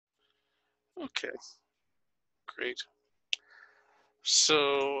Okay, great.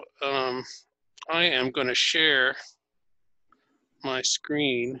 So I am going to share my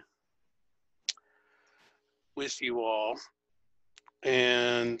screen with you all,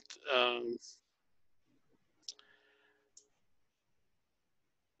 and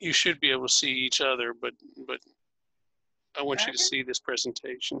you should be able to see each other, but I want you to see this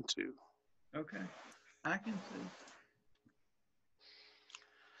presentation too. Okay, I can see.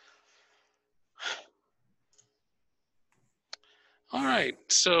 All right,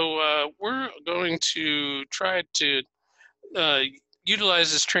 so we're going to try to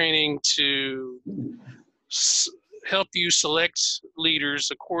utilize this training to help you select leaders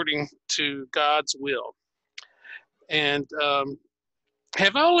according to God's will. And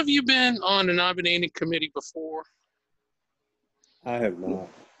have all of you been on a nominating committee before? I have not.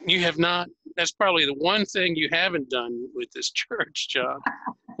 You have not? That's probably the one thing you haven't done with this church, John.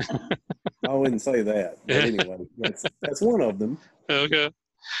 I wouldn't say that, but anyway, that's one of them. Okay.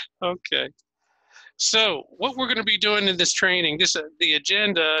 Okay. So what we're going to be doing in this training, the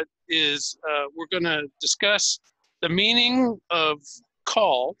agenda is we're going to discuss the meaning of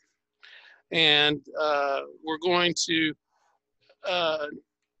call, and we're going to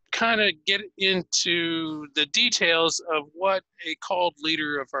kind of get into the details of what a called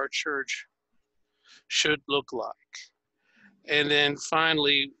leader of our church should look like. And then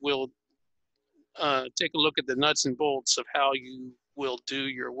finally, we'll take a look at the nuts and bolts of how you will do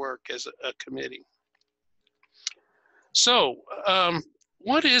your work as a committee. So,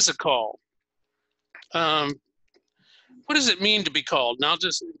 what is a call? What does it mean to be called? And I'll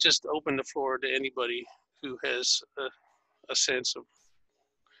just open the floor to anybody who has a sense of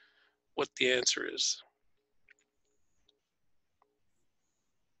what the answer is.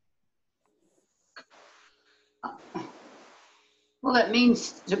 Well, it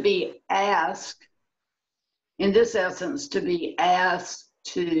means to be asked, in this essence, to be asked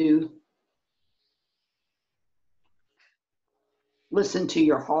to listen to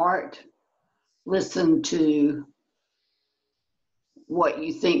your heart, listen to what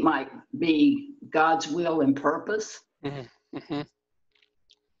you think might be God's will and purpose. Mm-hmm. Mm-hmm.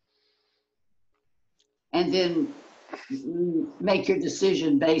 And then make your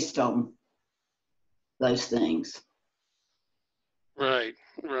decision based on those things. Right,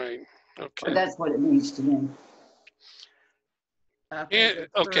 right. Okay. But that's what it means to me. Yeah,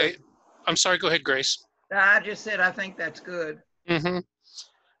 okay. Good. I'm sorry, go ahead, Grace. I just said I think that's good.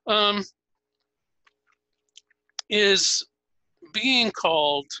 Mm-hmm. Is being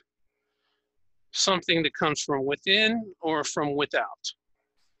called something that comes from within or from without?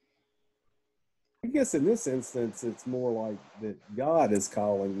 I guess in this instance, it's more like that God is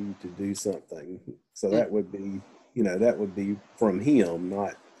calling you to do something. So that would be, that would be from Him,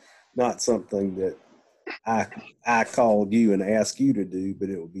 not something that I called you and asked you to do, but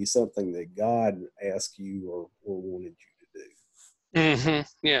it would be something that God asked you or wanted you to do. Mm-hmm.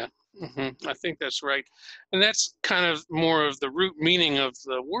 Yeah. Mm-hmm. I think that's right. And that's kind of more of the root meaning of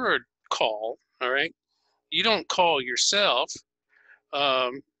the word call, all right? You don't call yourself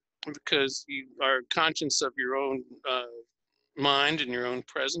because you are conscious of your own mind and your own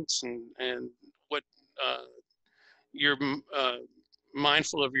presence and what you're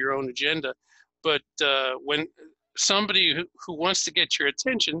mindful of your own agenda. But when somebody who wants to get your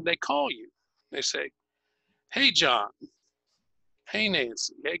attention, they call you. They say, hey, John. Hey,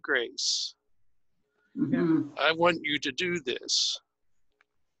 Nancy. Hey, Grace. Mm-hmm. I want you to do this.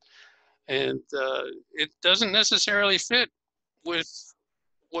 And it doesn't necessarily fit with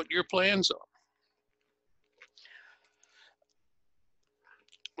what your plans are.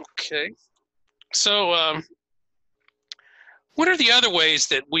 Okay. So what are the other ways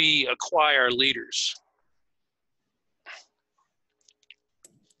that we acquire leaders?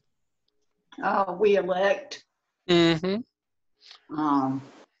 We elect. Mm-hmm.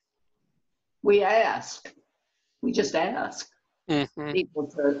 We ask. We just ask mm-hmm.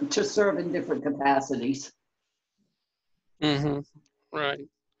 people to serve in different capacities. Mm-hmm. Right.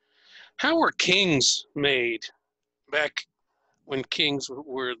 How were kings made back when kings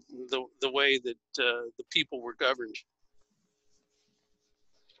were the way that the people were governed?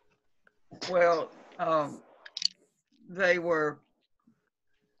 Well, they were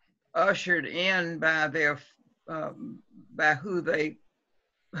ushered in by their by who they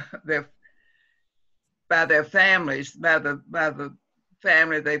by their families, by the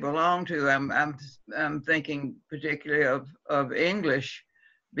family they belong to. I'm thinking particularly of English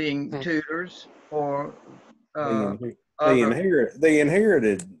being tutors or they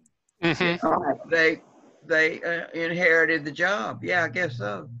inherited. Mm-hmm. They inherited the job. Yeah, I guess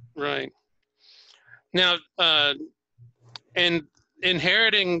so. Right. Now, and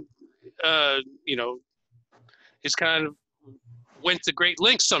inheriting, you know, is kind of went to great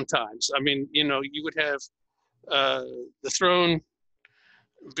lengths sometimes. I mean, you know, you would have the throne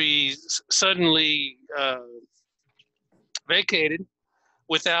be suddenly vacated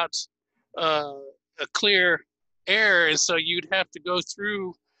without a clear heir, and so you'd have to go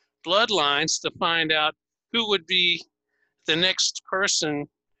through bloodlines to find out who would be the next person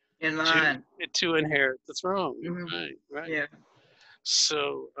In line. to inherit the throne. Mhm. Right, right. Yeah.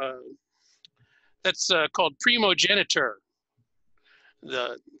 So that's called primogeniture.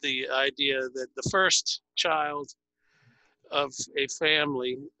 The idea that the first child of a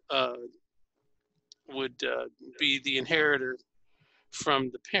family would be the inheritor from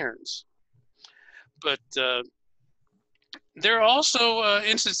the parents. But there are also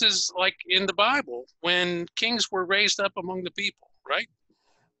instances like in the Bible when kings were raised up among the people, right?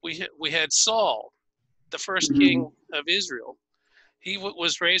 We had Saul, the first king of Israel. He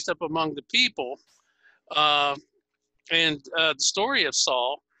was raised up among the people. And the story of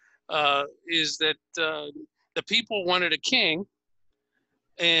Saul is that the people wanted a king,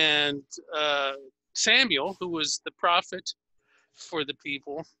 and Samuel, who was the prophet for the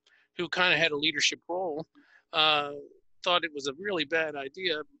people, who kind of had a leadership role, thought it was a really bad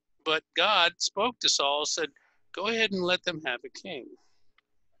idea. But God spoke to Saul, said, "Go ahead and let them have a king."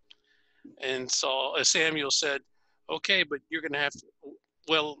 And Samuel said, "Okay, but you're going to have to."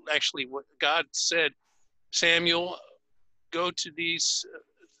 Well, actually, what God said, Samuel, go to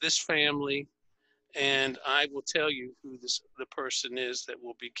this family, and I will tell you who the person is that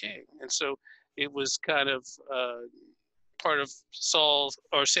will be king. And so it was kind of part of Saul's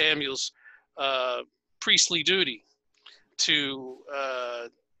or Samuel's priestly duty to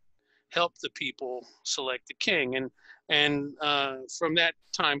help the people select the king. And from that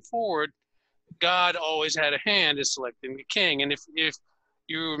time forward, God always had a hand in selecting the king. And if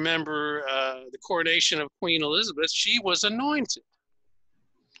you remember the coronation of Queen Elizabeth, she was anointed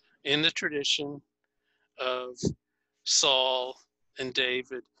in the tradition of Saul and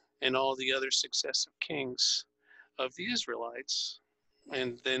David and all the other successive kings of the Israelites,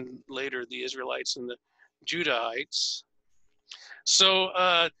 and then later the Israelites and the Judahites. So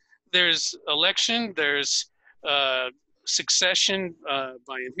there's election, there's succession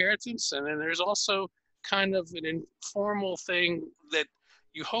by inheritance, and then there's also kind of an informal thing that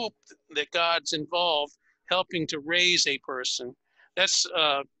you hope that God's involved helping to raise a person. That's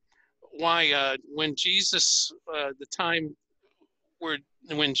why when Jesus, the time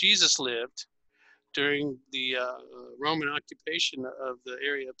when Jesus lived during the Roman occupation of the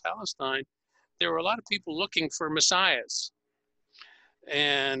area of Palestine, there were a lot of people looking for messiahs,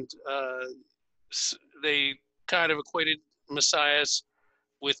 and they kind of equated messiahs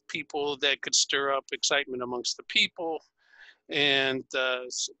with people that could stir up excitement amongst the people, and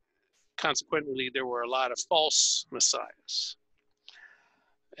consequently, there were a lot of false messiahs.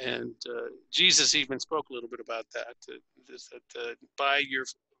 And Jesus even spoke a little bit about that. That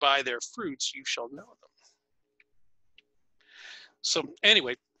by their fruits you shall know them. So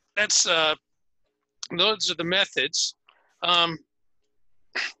anyway, that's those are the methods. Let's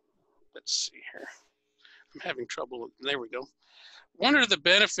see here. I'm having trouble. There we go. What are the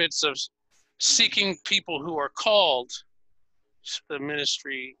benefits of seeking people who are called to the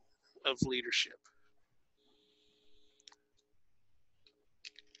ministry of leadership?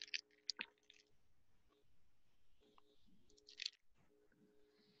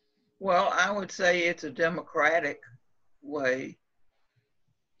 Well, I would say it's a democratic way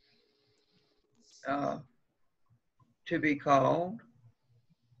to be called,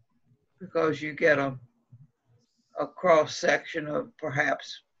 because you get a cross section of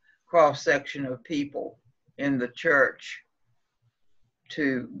people in the church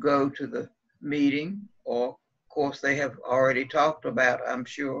to go to the meeting, or of course they have already talked about, I'm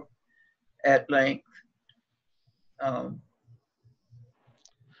sure, at length.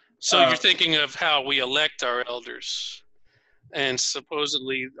 So you're thinking of how we elect our elders, and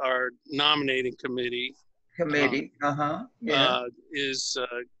supposedly our nominating committee is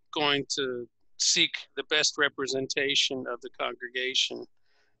going to seek the best representation of the congregation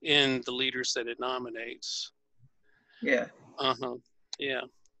in the leaders that it nominates. Yeah. Yeah.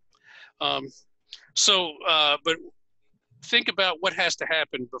 But think about what has to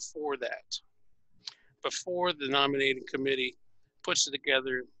happen before that. Before the nominating committee puts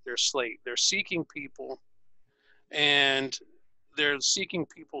together their slate, they're seeking people, and they're seeking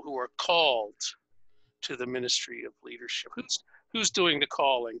people who are called to the ministry of leadership. Who's doing the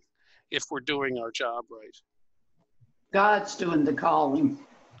calling if we're doing our job right? God's doing the calling.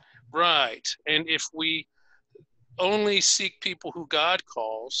 Right. And if we only seek people who God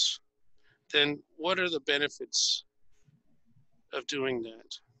calls, then what are the benefits of doing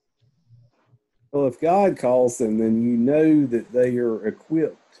that? Well, if God calls them, then you know that they are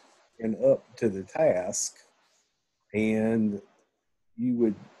equipped and up to the task, and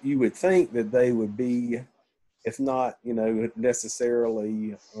you would think that they would be, if not,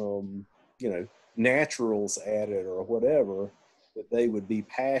 necessarily, naturals at it or whatever, that they would be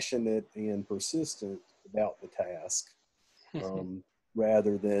passionate and persistent about the task,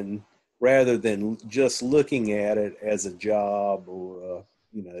 rather than just looking at it as a job or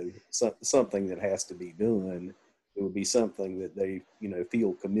something that has to be done. It would be something that they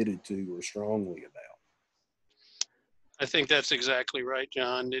feel committed to or strongly about. I think that's exactly right,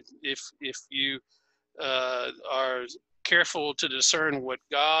 John. If you are careful to discern what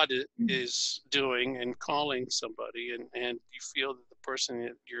God is doing and calling somebody, and you feel that the person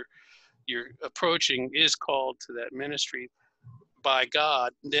that you're approaching is called to that ministry by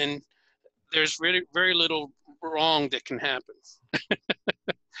God, then there's really very little wrong that can happen.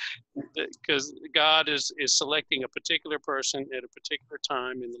 Because God is selecting a particular person at a particular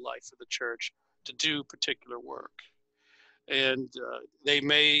time in the life of the church to do particular work. And they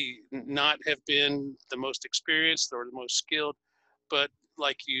may not have been the most experienced or the most skilled, but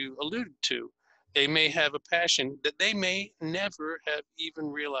like you alluded to, they may have a passion that they may never have even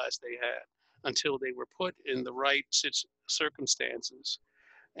realized they had until they were put in the right circumstances.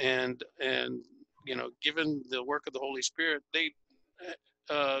 And given the work of the Holy Spirit, they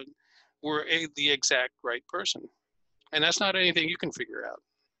were the exact right person. And that's not anything you can figure out.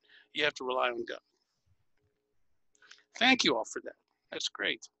 You have to rely on God. Thank you all for that. That's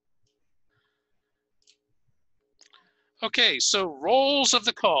great. Okay, so roles of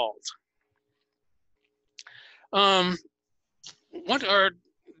the called.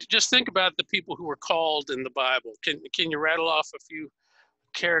 Just think about the people who were called in the Bible. Can you rattle off a few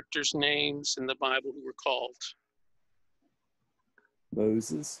characters' names in the Bible who were called?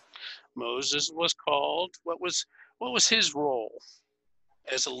 Moses. Moses was called. What was his role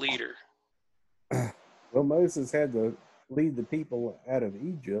as a leader? Well, Moses had to lead the people out of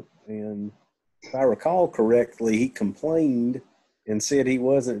Egypt, and if I recall correctly, he complained and said he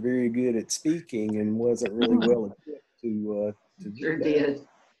wasn't very good at speaking and wasn't really well equipped to do that.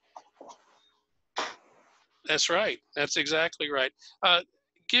 That's right. That's exactly right.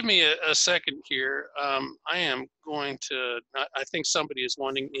 Give me a second here. I am going to, I think somebody is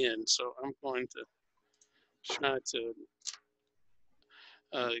wanting in, so I'm going to try to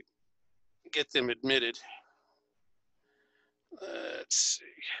get them admitted. Let's see.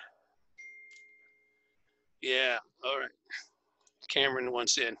 Yeah, all right. Cameron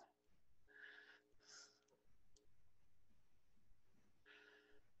wants in.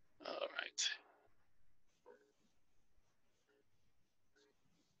 All right.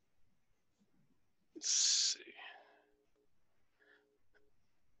 Let's see.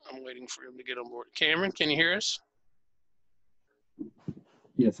 I'm waiting for him to get on board. Cameron, can you hear us?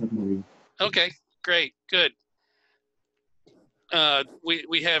 Yes, I can hear you. Okay, great, good.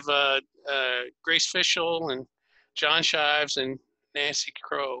 We have Grace Fishel and John Shives and Nancy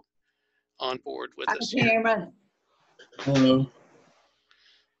Crow on board with us here. Cameron. Hello.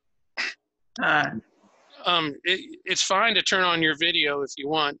 It's fine to turn on your video if you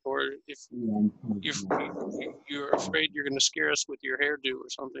want, or if you're afraid you're going to scare us with your hairdo or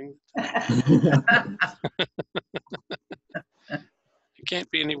something. It can't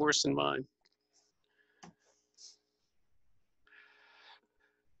be any worse than mine.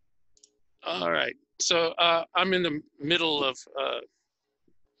 All right, so I'm in the middle of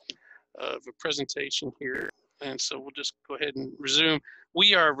a presentation here, and so we'll just go ahead and resume.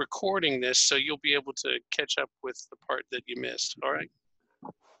 We are recording this, so you'll be able to catch up with the part that you missed, all right?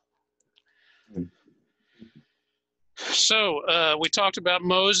 So we talked about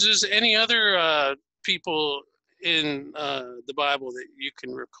Moses. Any other people in the Bible that you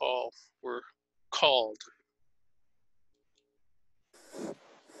can recall were called?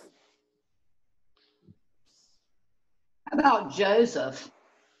 How about Joseph?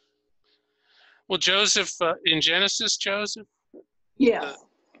 Well, Joseph, in Genesis, Joseph? Yes.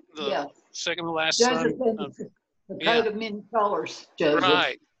 The second to last Joseph son. The coat of many colors, Joseph.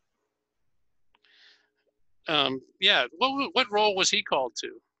 Right. Yeah, what role was he called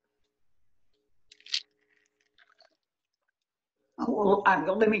to? Well,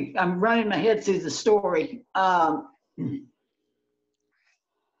 I'm running my head through the story. Well,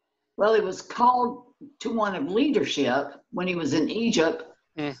 he was called to one of leadership when he was in Egypt.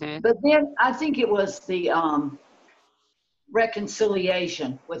 Mm-hmm. But then I think it was the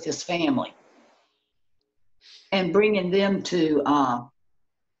reconciliation with his family and bringing them to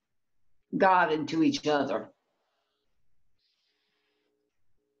God and to each other.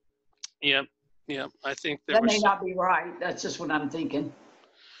 Yep. Yep. I think there That may was, not be right. That's just what I'm thinking.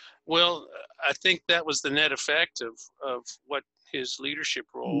 well, I think that was the net effect of what his leadership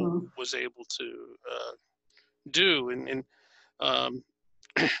role was able to do. And um,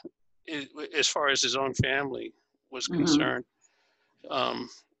 as far as his own family was concerned,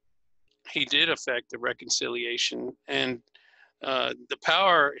 he did affect the reconciliation, and the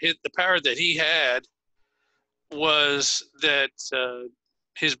power that he had was that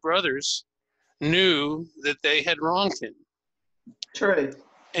his brothers knew that they had wronged him. True.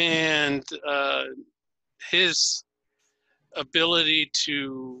 And his ability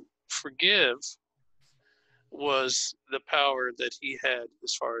to forgive was the power that he had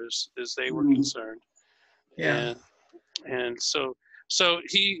as far as they were concerned. Yeah. And so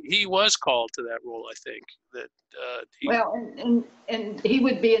he was called to that role, I think, that well, and he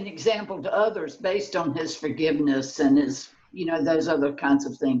would be an example to others based on his forgiveness and his, those other kinds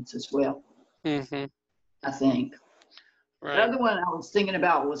of things as well. I think. Right. The other one I was thinking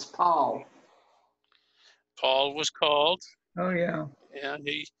about was Paul. Paul was called. Oh yeah. Yeah,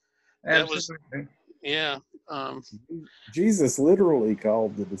 Absolutely. Yeah. Jesus literally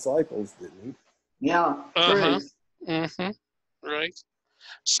called the disciples, didn't he? Yeah. True. Right.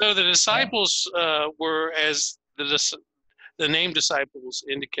 So the disciples were, as the name disciples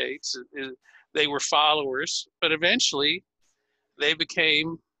indicates, they were followers, but eventually they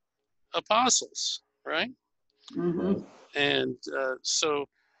became apostles, right? And so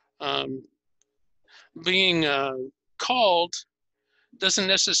being called doesn't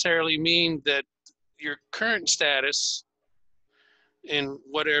necessarily mean that your current status in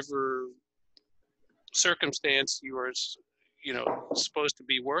whatever circumstance you are, supposed to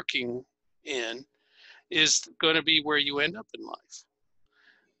be working in is going to be where you end up in life.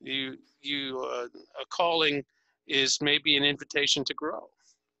 A calling is maybe an invitation to grow.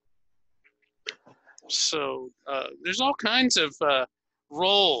 So there's all kinds of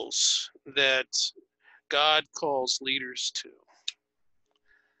roles that God calls leaders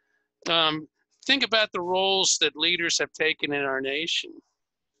to. Think about the roles that leaders have taken in our nation.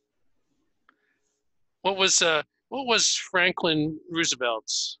 What was Franklin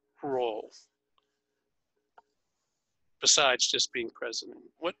Roosevelt's role besides just being president?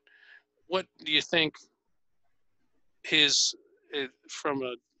 What do you think his, from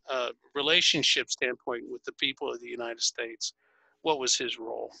a relationship standpoint with the people of the United States, what was his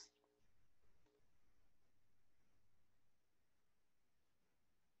role?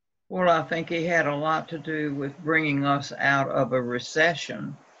 Well, I think he had a lot to do with bringing us out of a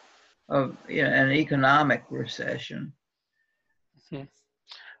recession, of an economic recession.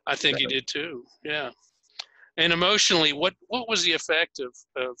 I think he did too. Yeah. And emotionally, what was the effect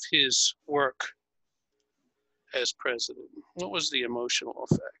of his work as president? What was the emotional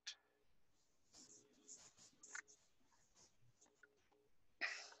effect?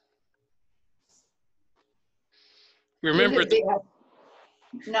 Remember,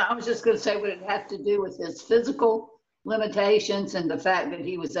 no, I was just going to say, would it have to do with his physical limitations and the fact that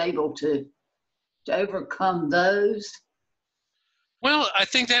he was able to overcome those? Well, I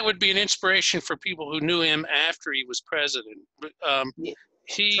think that would be an inspiration for people who knew him after he was president.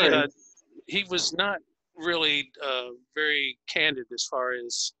 He was not really very candid as far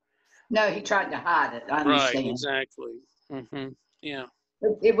as. No, he tried to hide it. I understand. Right, exactly. Yeah.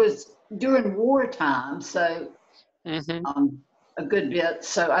 It was during wartime, so a good bit.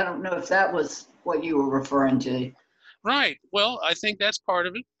 So I don't know if that was what you were referring to. Right. Well, I think that's part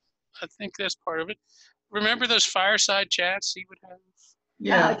of it. Remember those fireside chats he would have?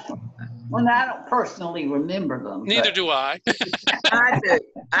 Yeah. Well, I don't personally remember them. Neither do I.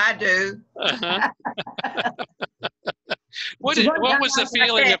 I do. What was the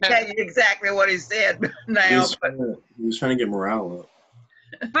feeling? I can't tell you exactly what he said now. He was trying to get morale up.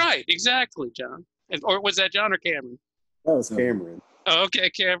 Right, exactly, John. Or was that John or Cameron? That was Cameron. Oh, okay,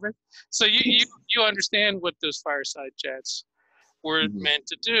 Cameron. So you understand what those fireside chats were meant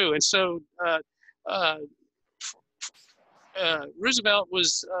to do. And so Roosevelt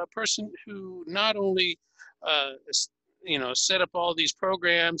was a person who not only set up all these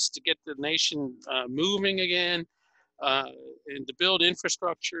programs to get the nation moving again and to build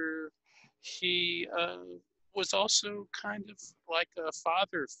infrastructure. He was also kind of like a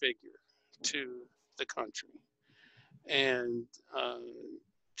father figure to the country, and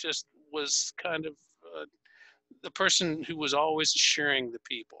just was kind of the person who was always assuring the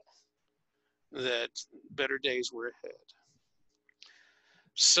people that better days were ahead.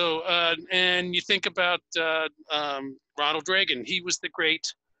 So, and you think about Ronald Reagan. He was the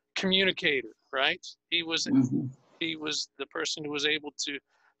great communicator, right? He was the person who was able to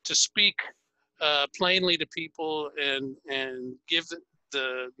speak plainly to people and give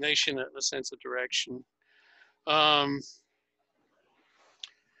the nation a sense of direction.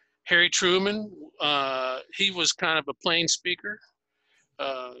 Harry Truman, he was kind of a plain speaker.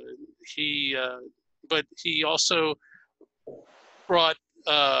 But he also brought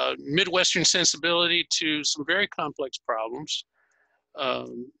Midwestern sensibility to some very complex problems,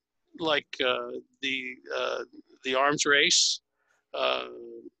 like the arms race,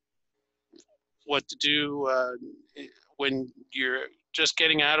 what to do when you're just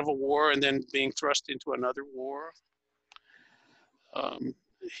getting out of a war and then being thrust into another war.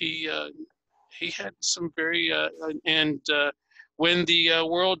 He had some very when the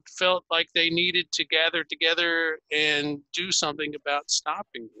world felt like they needed to gather together and do something about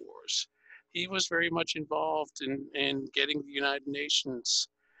stopping wars, he was very much involved in getting the United Nations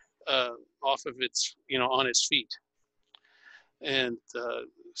off of its, on its feet. And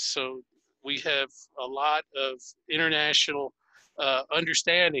so we have a lot of international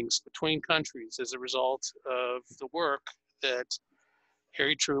understandings between countries as a result of the work that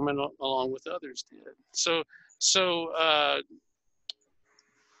Harry Truman, along with others, did. So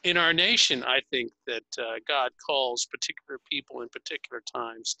in our nation, I think that God calls particular people in particular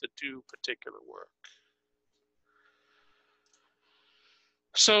times to do particular work.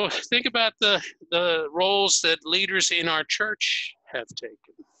 So think about the roles that leaders in our church have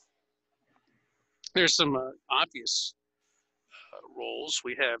taken. There's some obvious roles.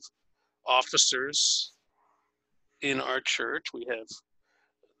 We have officers in our church. We have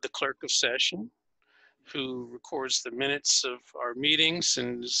the clerk of session, who records the minutes of our meetings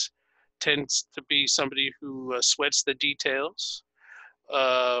and tends to be somebody who sweats the details.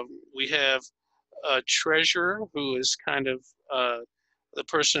 We have a treasurer, who is kind of the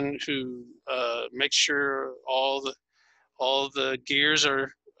person who makes sure all the gears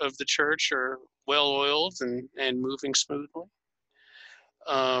of the church are well oiled and moving smoothly.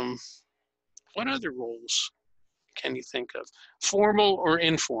 What other roles can you think of, formal or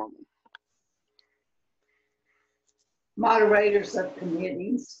informal? Moderators of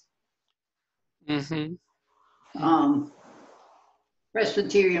committees.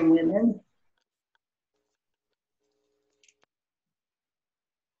 Presbyterian women.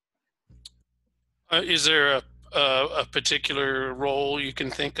 Is there a particular role you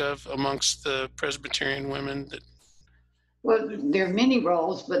can think of amongst the Presbyterian women? Well, there are many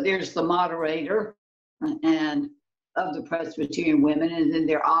roles, but there's the moderator and of the Presbyterian women, and then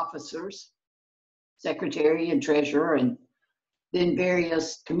there are officers, secretary and treasurer, and then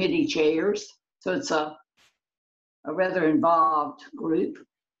various committee chairs. So it's a rather involved group.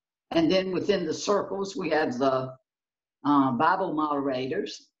 And then within the circles, we have the Bible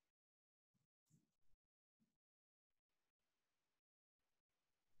moderators.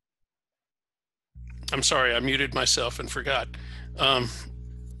 I'm sorry, I muted myself and forgot.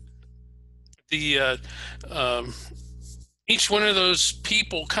 Each one of those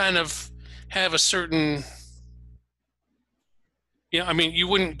people kind of have a certain, I mean, you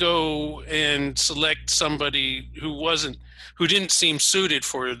wouldn't go and select somebody who didn't seem suited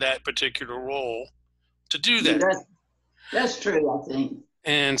for that particular role to do that. That's true, I think.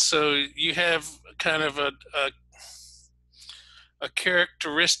 And so you have kind of a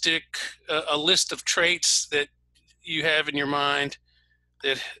characteristic, a list of traits that you have in your mind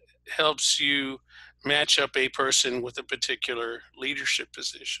that helps you match up a person with a particular leadership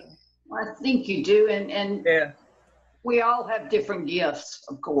position. I think you do, and Yeah. We all have different gifts,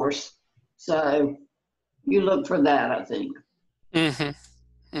 of course. So you look for that, I think.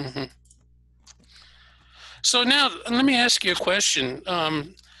 So now let me ask you a question.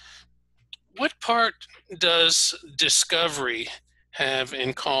 What part does discovery have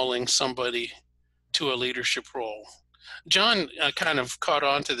in calling somebody to a leadership role? John kind of caught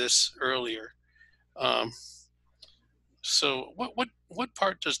on to this earlier. So what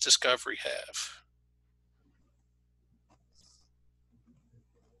part does discovery have?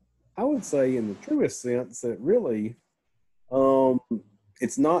 I would say in the truest sense that really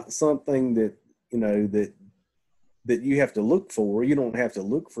it's not something that, that you have to look for. You don't have to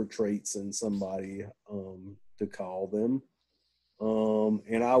look for traits in somebody to call them.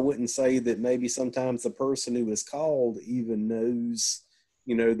 And I wouldn't say that maybe sometimes the person who is called even knows,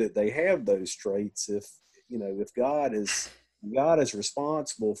 that they have those traits. If God is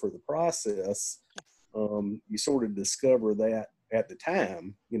responsible for the process, you sort of discover that at the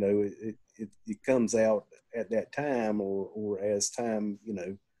time. It comes out at that time, or as time,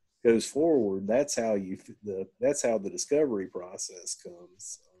 goes forward, that's how the discovery process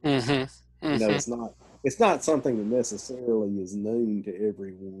comes. It's not something that necessarily is known to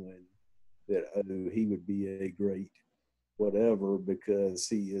everyone that, oh, he would be a great whatever because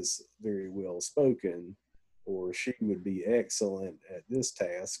he is very well spoken, or she would be excellent at this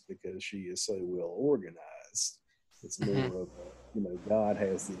task because she is so well organized. It's more of, God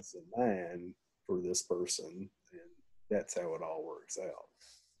has this in mind for this person, and that's how it all works out.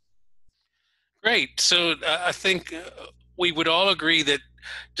 Great. So I think we would all agree that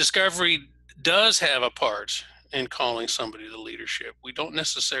discovery does have a part in calling somebody to leadership. We don't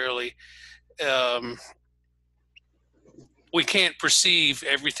necessarily, we can't perceive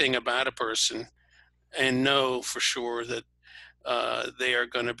everything about a person and know for sure that they are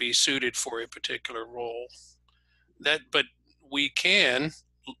going to be suited for a particular role. But we can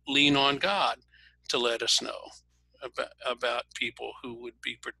lean on God to let us know about people who would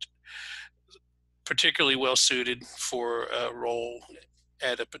be particularly well suited for a role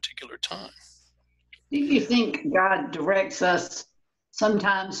at a particular time. Do you think God directs us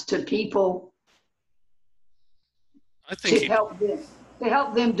sometimes to people I think to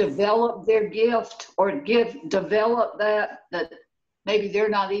help them develop their gift, or develop that maybe they're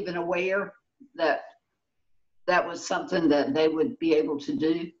not even aware that was something that they would be able to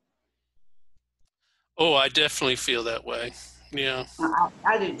do? Oh, I definitely feel that way. Yeah.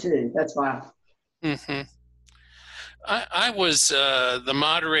 I do too. That's why. Mm-hmm. I was the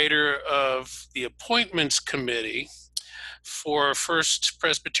moderator of the appointments committee for First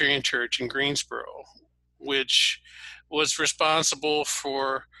Presbyterian Church in Greensboro, which was responsible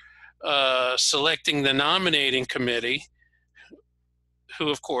for selecting the nominating committee, who,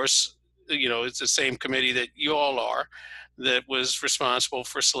 of course, it's the same committee that you all are, that was responsible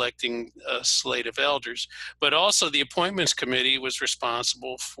for selecting a slate of elders. But also the appointments committee was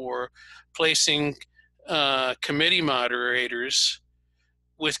responsible for placing committee moderators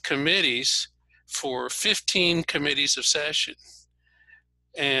with committees for 15 committees of session.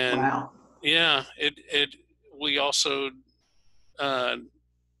 And wow. Yeah, we also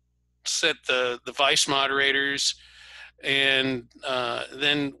set the vice moderators, and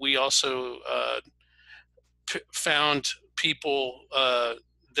then we also found people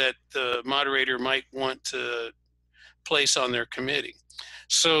that the moderator might want to place on their committee.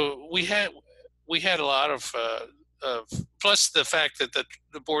 So we had a lot of plus the fact that the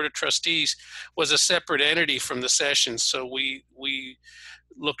board of trustees was a separate entity from the session. So we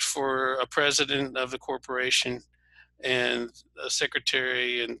looked for a president of the corporation and a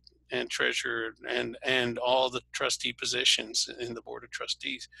secretary and treasurer and all the trustee positions in the board of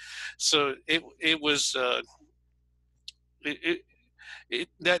trustees. So it was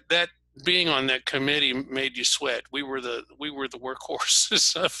that being on that committee made you sweat. We were the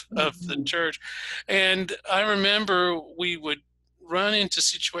workhorses of the church. And I remember we would run into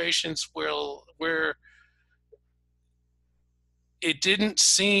situations where it didn't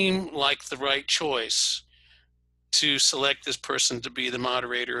seem like the right choice to select this person to be the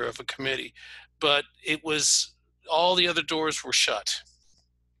moderator of a committee, but it was, all the other doors were shut.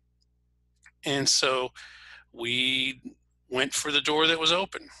 And so we went for the door that was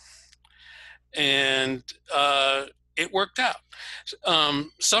open, and it worked out.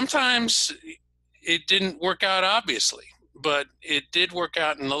 Sometimes it didn't work out, obviously, but it did work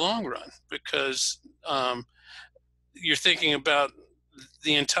out in the long run, because you're thinking about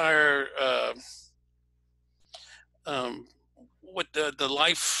the entire what the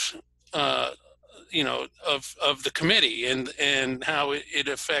life of the committee, and how it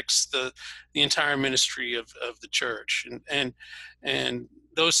affects the entire ministry of the church, and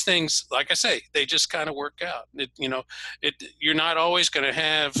those things, like I say, they just kind of work out. You're not always going to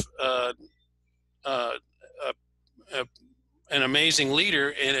have an amazing leader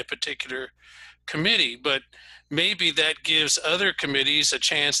in a particular committee, but maybe that gives other committees a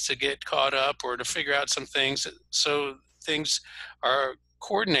chance to get caught up or to figure out some things, so things are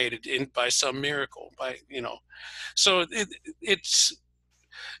coordinated by some miracle. So it's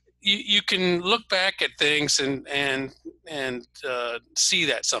you can look back at things and see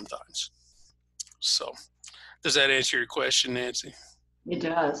that sometimes. So does that answer your question, Nancy? It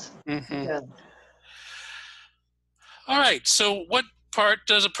does. Mm-hmm. It does. All right. So what part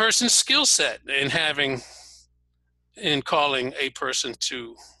does a person's skill set in calling a person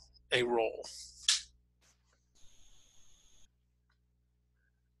to a role?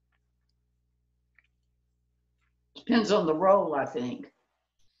 Depends on the role, I think.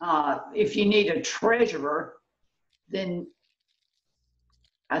 If you need a treasurer, then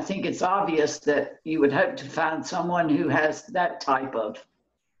I think it's obvious that you would hope to find someone who has that type of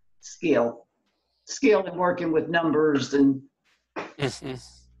skill in working with numbers and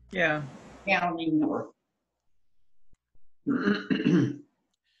Yeah. counting or.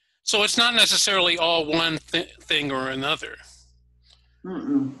 So it's not necessarily all one thing or another.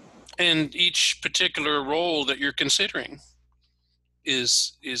 And each particular role that you're considering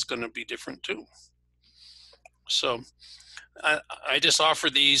is going to be different too. So I just offer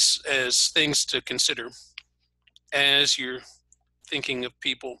these as things to consider as you're thinking of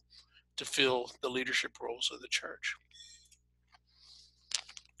people to fill the leadership roles of the church.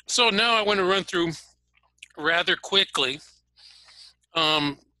 So now I want to run through rather quickly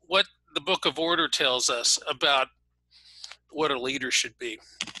what the Book of Order tells us about what a leader should be.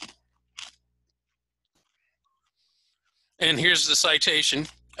 And here's the citation.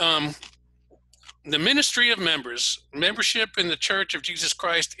 The ministry of membership in the Church of Jesus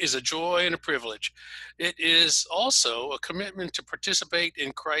Christ is a joy and a privilege. It is also a commitment to participate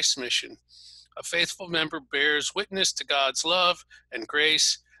in Christ's mission. A faithful member bears witness to God's love and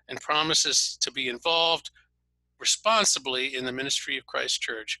grace and promises to be involved responsibly in the ministry of Christ's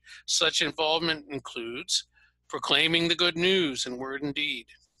church. Such involvement includes proclaiming the good news in word and deed,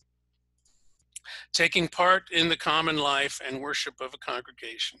 taking part in the common life and worship of a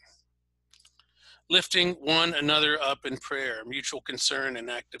congregation, lifting one another up in prayer, mutual concern, and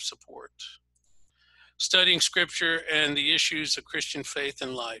active support, studying scripture and the issues of Christian faith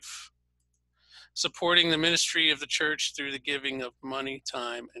and life, supporting the ministry of the church through the giving of money,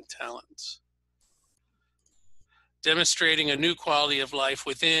 time, and talents, demonstrating a new quality of life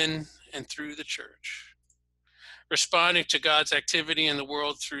within and through the church, responding to God's activity in the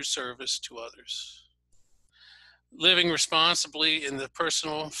world through service to others, living responsibly in the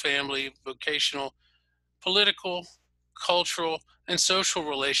personal, family, vocational, political, cultural, and social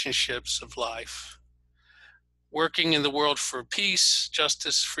relationships of life, working in the world for peace,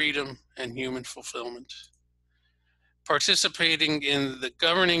 justice, freedom, and human fulfillment, participating in the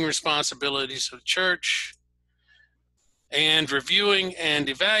governing responsibilities of the church, and reviewing and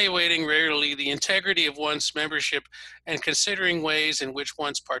evaluating regularly the integrity of one's membership and considering ways in which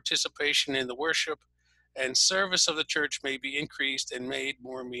one's participation in the worship and service of the church may be increased and made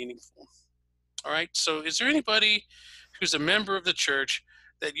more meaningful. All right, so is there anybody who's a member of the church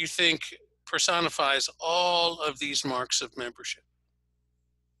that you think personifies all of these marks of membership?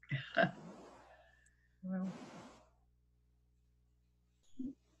 Well,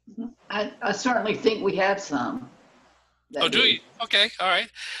 I certainly think we have some. Oh, do you? Okay, all right.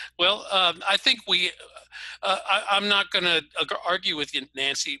 Well, I think I'm not going to argue with you,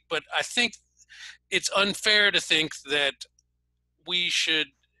 Nancy, but I think it's unfair to think that we should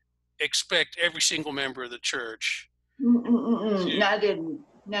expect every single member of the church I didn't.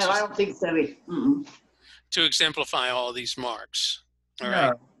 No, I don't think so. To exemplify all these marks. All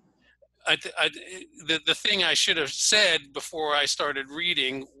no. right. The thing I should have said before I started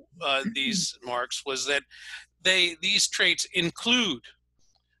reading these marks was that these traits include.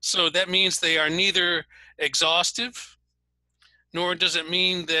 So that means they are neither exhaustive, nor does it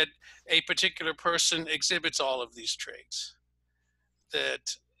mean that a particular person exhibits all of these traits.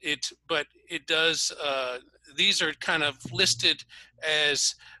 But it does. These are kind of listed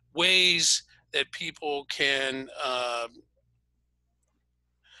as ways that people can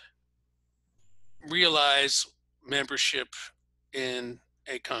realize membership in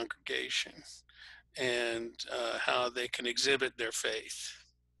a congregation and how they can exhibit their faith.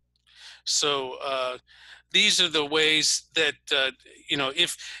 So these are the ways that,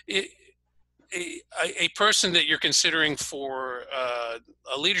 if a person that you're considering for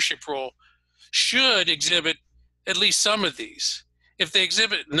a leadership role should exhibit at least some of these. If they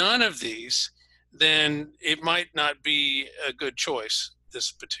exhibit none of these, then it might not be a good choice,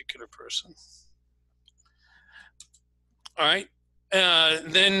 this particular person. All right.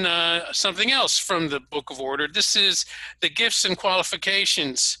 Then something else from the Book of Order. This is the gifts and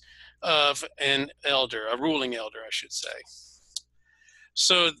qualifications of an elder, a ruling elder, I should say.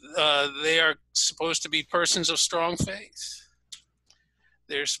 So they are supposed to be persons of strong faith.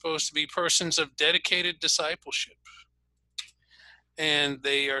 They're supposed to be persons of dedicated discipleship. And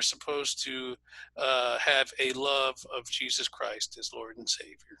they are supposed to have a love of Jesus Christ as Lord and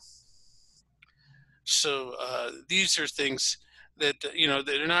Savior. So these are things that,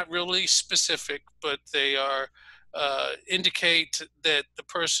 they're not really specific, but they are indicate that the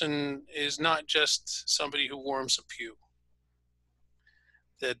person is not just somebody who warms a pew,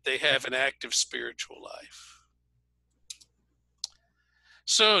 that they have an active spiritual life.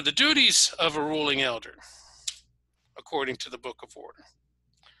 So the duties of a ruling elder, according to the Book of Order.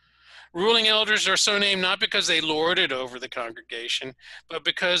 Ruling elders are so named not because they lord it over the congregation, but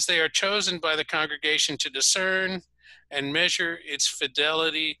because they are chosen by the congregation to discern and measure its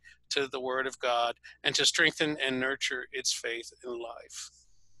fidelity to the Word of God and to strengthen and nurture its faith in life.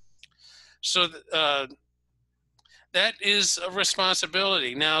 So that is a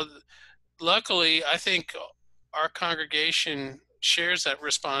responsibility. Now, luckily, I think our congregation shares that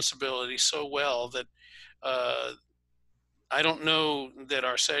responsibility so well that I don't know that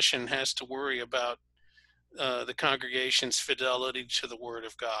our session has to worry about the congregation's fidelity to the Word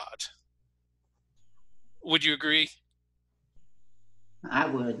of God. Would you agree? I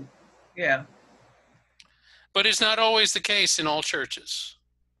would. Yeah. But it's not always the case in all churches.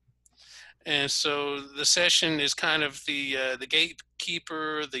 And so the session is kind of the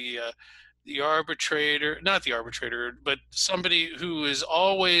gatekeeper, the arbitrator, not the arbitrator, but somebody who is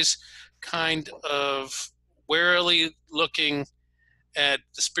always kind of warily looking at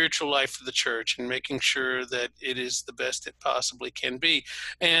the spiritual life of the church and making sure that it is the best it possibly can be,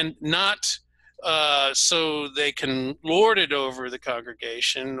 and not so they can lord it over the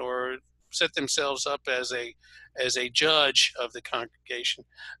congregation or set themselves up as a judge of the congregation,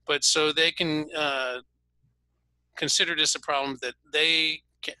 but so they can consider this a problem that they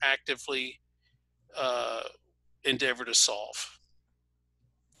can actively endeavor to solve.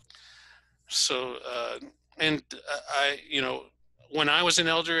 So, and when I was an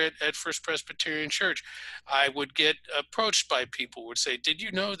elder at First Presbyterian Church, I would get approached by people who would say, "Did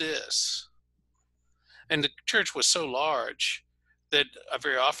you know this?" And the church was so large that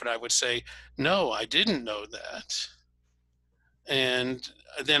very often I would say, "No, I didn't know that." And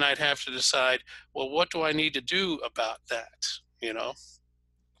then I'd have to decide, well, what do I need to do about that?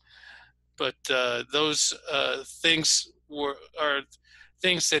 But those things are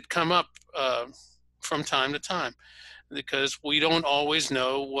things that come up from time to time, because we don't always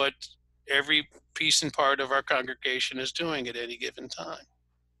know what every piece and part of our congregation is doing at any given time.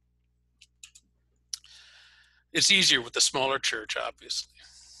 It's easier with the smaller church, obviously.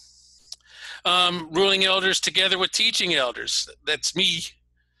 Ruling elders together with teaching elders, that's me,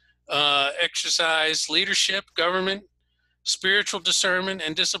 exercise leadership, government, spiritual discernment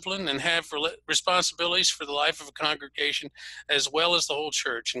and discipline, and have responsibilities for the life of a congregation as well as the whole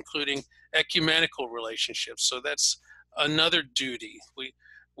church, including ecumenical relationships. So that's another duty.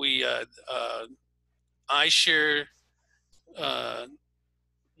 I share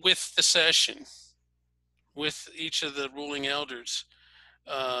with the session, with each of the ruling elders,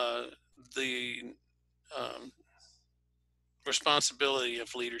 the responsibility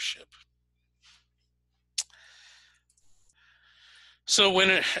of leadership. So when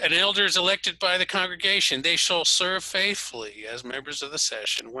an elder is elected by the congregation, they shall serve faithfully as members of the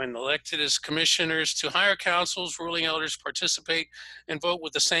session. When elected as commissioners to higher councils, ruling elders participate and vote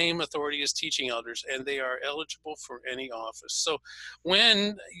with the same authority as teaching elders, and they are eligible for any office. So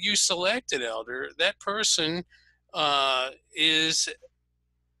when you select an elder, that person is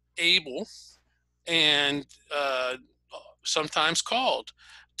able and sometimes called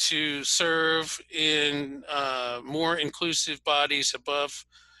to serve in more inclusive bodies above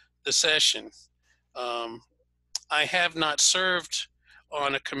the session. I have not served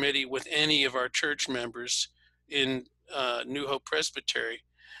on a committee with any of our church members in New Hope Presbytery,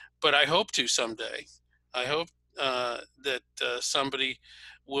 but I hope to someday. I hope that somebody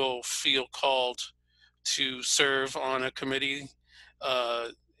will feel called to serve on a committee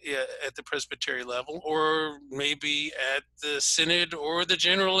at the presbytery level, or maybe at the synod or the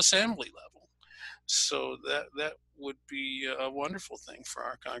General Assembly level. So that would be a wonderful thing for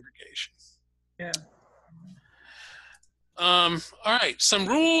our congregation. Yeah. All right, some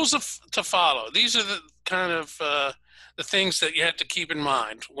rules to follow. These are the kind of the things that you have to keep in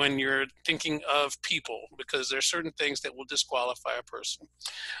mind when you're thinking of people, because there are certain things that will disqualify a person.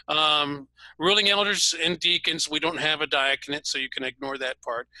 Ruling elders and deacons, we don't have a diaconate, so you can ignore that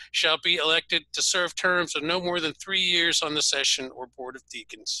part, shall be elected to serve terms of no more than 3 years on the session or board of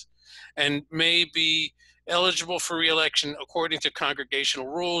deacons, and may be eligible for re-election according to congregational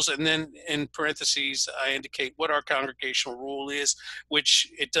rules. And then in parentheses, I indicate what our congregational rule is, which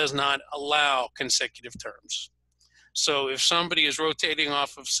it does not allow consecutive terms. So if somebody is rotating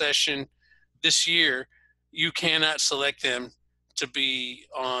off of session this year, you cannot select them to be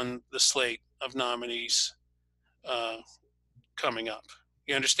on the slate of nominees coming up.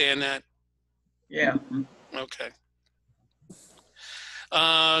 You understand that? Yeah. Okay.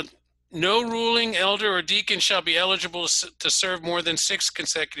 No ruling elder or deacon shall be eligible to serve more than 6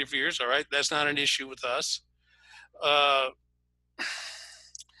 consecutive years. All right, that's not an issue with us.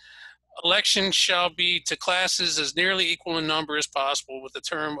 Elections shall be to classes as nearly equal in number as possible, with a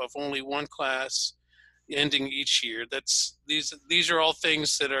term of only one class ending each year. These are all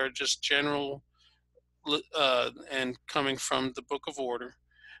things that are just general and coming from the Book of Order.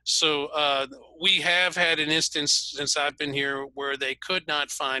 So we have had an instance since I've been here where they could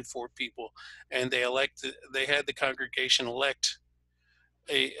not find 4 people, and they had the congregation elect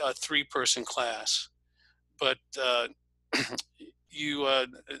a 3-person class. But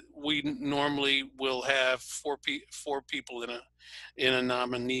we normally will have 4 people in a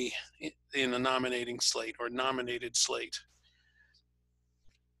nominating slate or nominated slate.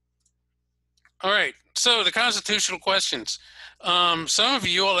 All right, so the constitutional questions. Some of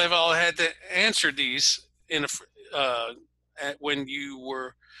you all have had to answer these when you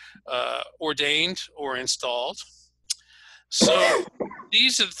were ordained or installed. So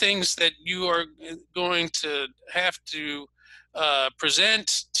these are the things that you are going to have to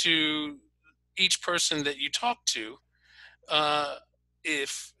present to each person that you talk to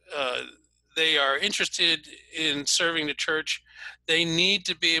if they are interested in serving the church. They need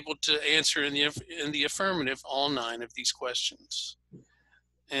to be able to answer in the affirmative all 9 of these questions.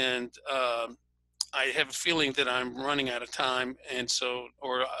 And I have a feeling that I'm running out of time, and so,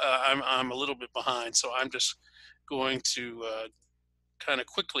 or I'm a little bit behind. So I'm just going to kind of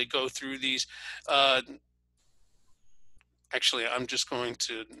quickly go through these. Actually, I'm just going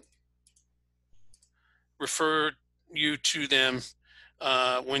to refer you to them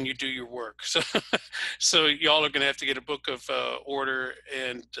when you do your work. So y'all are going to have to get a book of order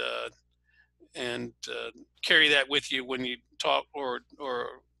and carry that with you when you talk, or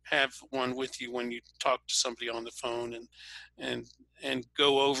have one with you when you talk to somebody on the phone, and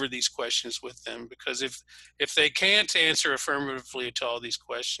go over these questions with them. Because if they can't answer affirmatively to all these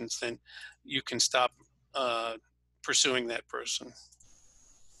questions, then you can stop pursuing that person.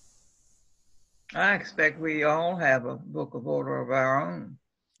 I expect we all have a book of order of our own.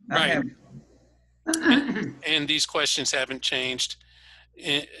 Right. And these questions haven't changed,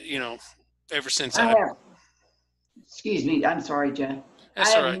 ever since excuse me, I'm sorry, Joe.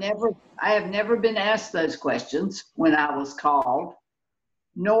 That's all right. I have never been asked those questions when I was called,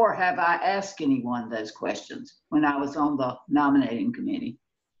 nor have I asked anyone those questions when I was on the nominating committee.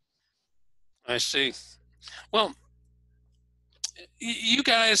 I see. Well, you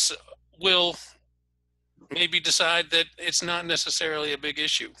guys will maybe decide that it's not necessarily a big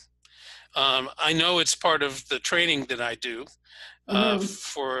issue. I know it's part of the training that I do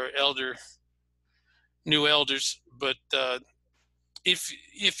for new elders, but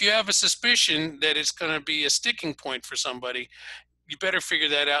if you have a suspicion that it's going to be a sticking point for somebody, you better figure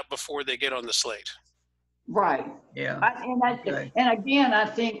that out before they get on the slate. Right. Yeah. And again, I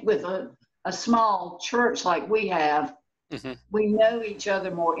think with a small church like we have, we know each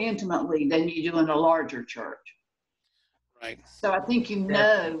other more intimately than you do in a larger church. Right. So I think in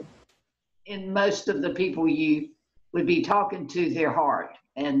most of the people you would be talking to their heart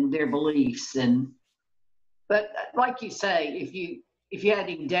and their beliefs. But like you say, if you had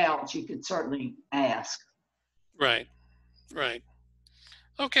any doubts, you could certainly ask. Right.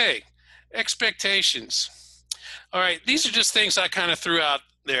 Okay. Expectations. All right. These are just things I kind of threw out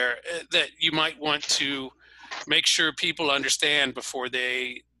there that you might want to make sure people understand before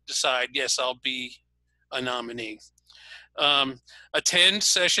they decide, yes, I'll be a nominee. Attend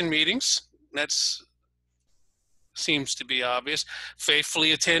session meetings. That seems to be obvious.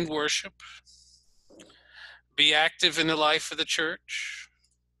 Faithfully attend worship. Be active in the life of the church.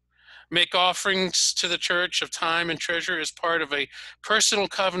 Make offerings to the church of time and treasure as part of a personal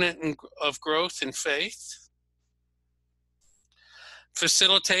covenant of growth in faith.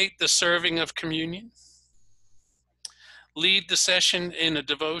 Facilitate the serving of communion. Lead the session in a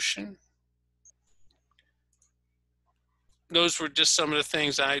devotion. Those were just some of the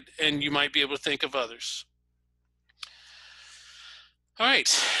things and you might be able to think of others. All right,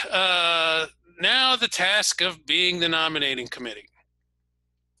 now the task of being the nominating committee.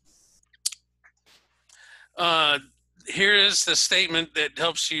 Here is the statement that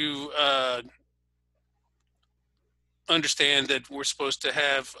helps you understand that we're supposed to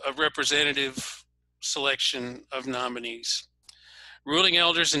have a representative selection of nominees. Ruling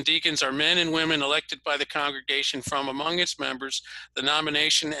elders and deacons are men and women elected by the congregation from among its members. The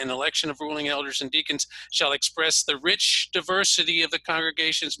nomination and election of ruling elders and deacons shall express the rich diversity of the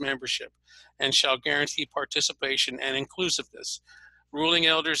congregation's membership and shall guarantee participation and inclusiveness. Ruling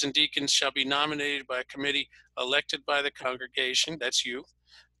elders and deacons shall be nominated by a committee elected by the congregation, that's you,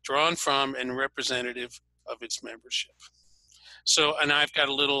 drawn from and representative of its membership. So, and I've got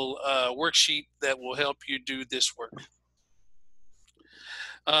a little worksheet that will help you do this work.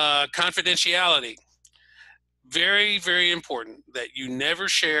 Confidentiality. Very, very important that you never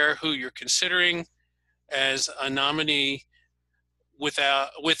share who you're considering as a nominee with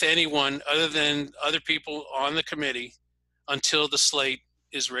anyone other than other people on the committee until the slate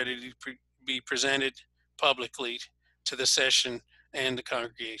is ready to be presented publicly to the session and the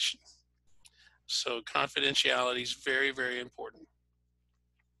congregation. So confidentiality is very, very important.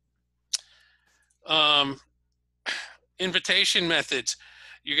 Invitation methods.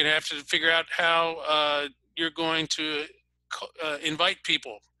 You're going to have to figure out how you're going to invite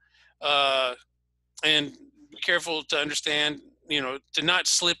people, and be careful to understand, to not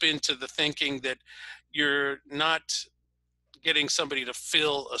slip into the thinking that you're not getting somebody to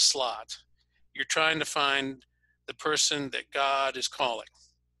fill a slot. You're trying to find the person that God is calling.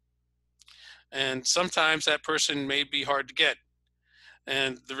 And sometimes that person may be hard to get.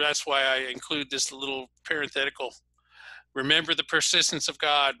 And that's why I include this little parenthetical. Remember the persistence of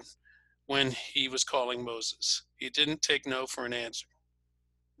God when he was calling Moses. He didn't take no for an answer.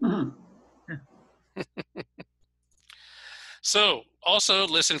 Mhm. So also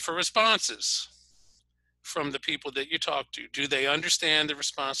listen for responses from the people that you talk to. Do they understand the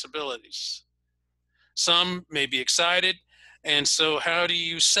responsibilities? Some may be excited. And so how do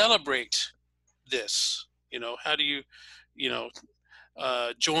you celebrate this? How do you,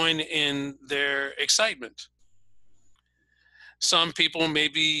 join in their excitement? Some people may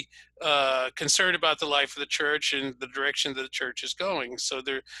be concerned about the life of the church and the direction that the church is going. So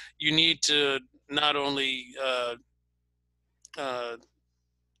you need to not only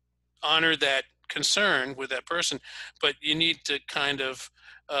honor that concern with that person, but you need to kind of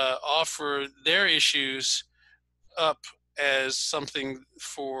offer their issues up as something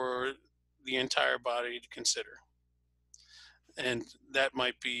for the entire body to consider. And that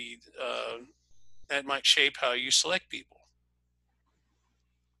might be, that might shape how you select people.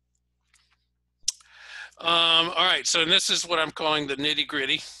 All right, so this is what I'm calling the nitty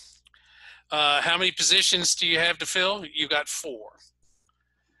gritty. How many positions do you have to fill? You got 4.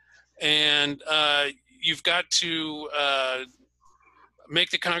 And you've got to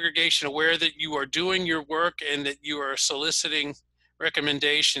make the congregation aware that you are doing your work and that you are soliciting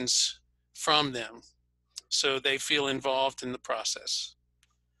recommendations from them so they feel involved in the process.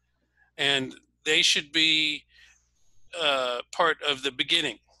 And they should be part of the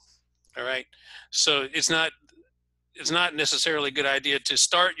beginning, all right? So it's not necessarily a good idea to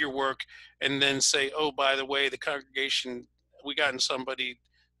start your work and then say, oh, by the way, the congregation, we gotten somebody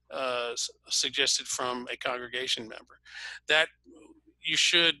suggested from a congregation member. That you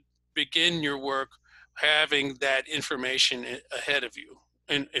should begin your work having that information ahead of you,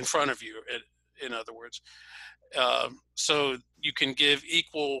 in front of you, in other words, so you can give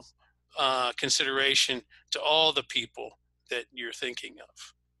equal consideration to all the people that you're thinking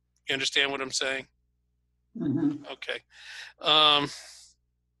of. You understand what I'm saying? Mhm. Okay.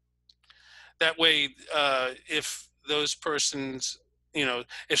 That way, if those persons,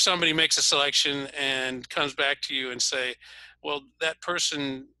 if somebody makes a selection and comes back to you and say, well, that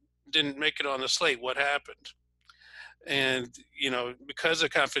person didn't make it on the slate, what happened? And, because of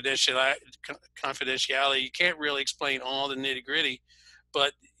confidentiality, you can't really explain all the nitty gritty,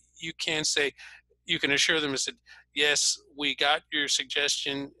 but you can say, you can assure them and say, yes, we got your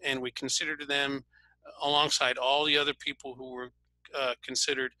suggestion and we considered them alongside all the other people who were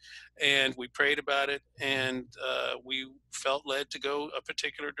considered, and we prayed about it, and we felt led to go a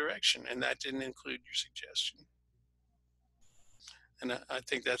particular direction, and that didn't include your suggestion. And I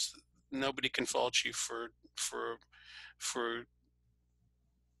think nobody can fault you for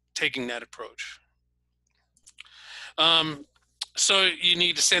taking that approach. So you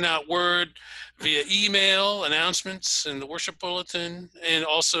need to send out word via email, announcements, and the worship bulletin, and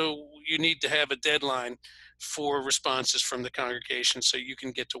also you need to have a deadline for responses from the congregation so you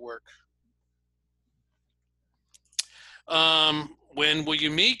can get to work. When will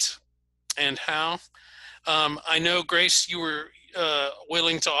you meet and how? I know, Grace, you were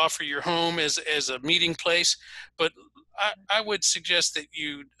willing to offer your home as a meeting place, but I would suggest that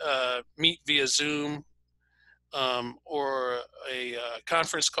you meet via Zoom or a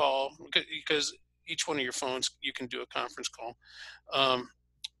conference call, because each one of your phones, you can do a conference call.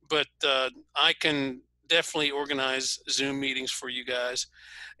 But I can definitely organize Zoom meetings for you guys.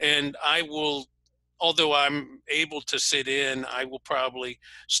 And I will, although I'm able to sit in, I will probably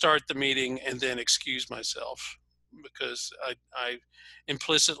start the meeting and then excuse myself, because I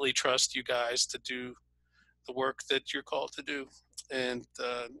implicitly trust you guys to do the work that you're called to do. And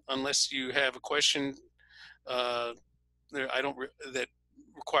unless you have a question that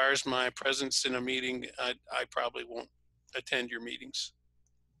requires my presence in a meeting, I probably won't attend your meetings.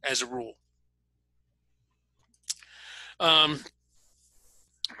 as a rule.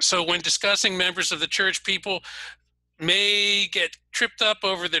 So when discussing members of the church, people may get tripped up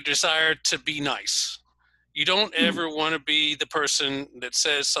over their desire to be nice. You don't ever want to be the person that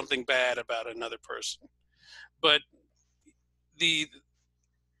says something bad about another person. But the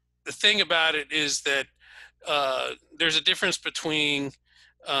thing about it is that there's a difference between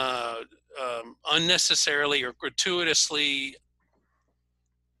unnecessarily or gratuitously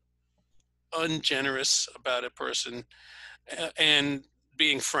ungenerous about a person and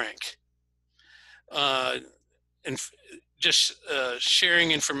being frank. And just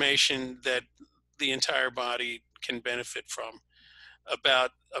sharing information that the entire body can benefit from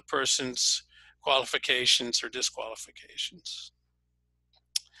about a person's qualifications or disqualifications.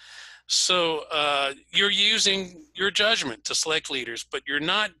 So you're using your judgment to select leaders, but you're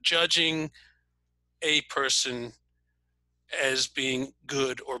not judging a person as being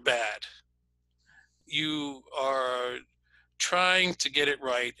good or bad. You are trying to get it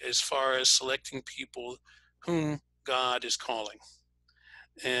right as far as selecting people whom God is calling.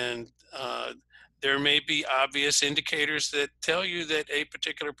 And there may be obvious indicators that tell you that a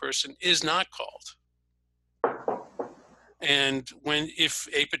particular person is not called. And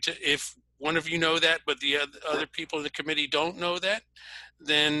if one of you know that, but the other people in the committee don't know that,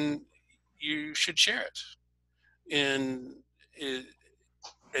 then you should share it. And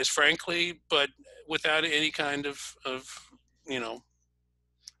as frankly, but without any kind of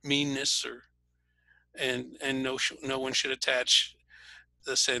meanness and no one should attach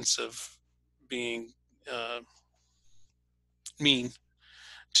the sense of being mean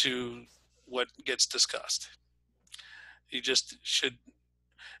to what gets discussed. You just should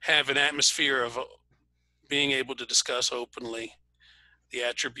have an atmosphere of being able to discuss openly the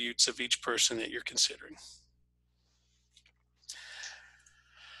attributes of each person that you're considering.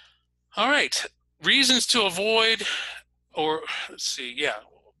 All right, reasons to avoid, or let's see, yeah,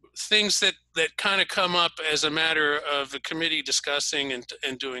 things that kind of come up as a matter of the committee discussing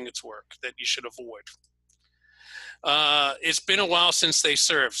and doing its work that you should avoid. It's been a while since they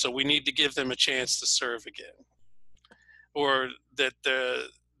served, so we need to give them a chance to serve again. Or that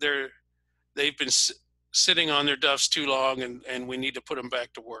they've been sitting on their duffs too long and we need to put them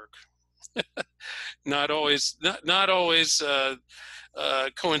back to work. not always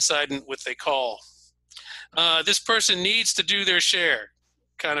coincident with a call. This person needs to do their share.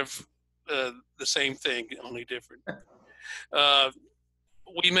 Kind of the same thing, only different.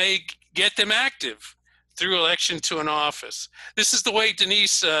 We may get them active through election to an office. This is the way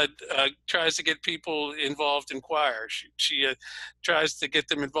Denise tries to get people involved in choir. She tries to get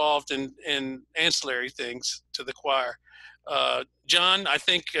them involved in ancillary things to the choir. John, I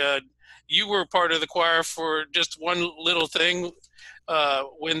think you were part of the choir for just one little thing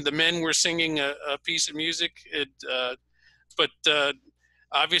when the men were singing a piece of music. But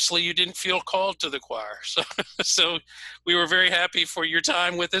obviously you didn't feel called to the choir. So we were very happy for your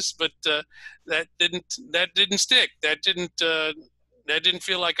time with us, but that didn't stick. That didn't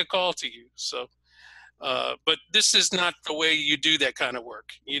feel like a call to you. So, but this is not the way you do that kind of work.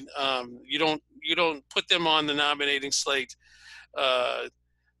 You don't put them on the nominating slate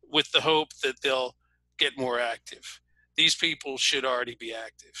with the hope that they'll get more active. These people should already be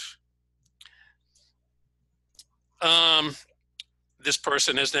active. This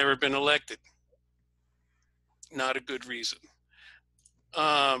person has never been elected. Not a good reason.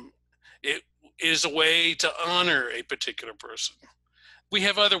 It is a way to honor a particular person. We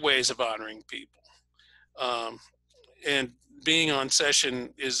have other ways of honoring people. And being on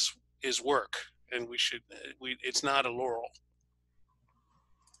session is work, and it's not a laurel.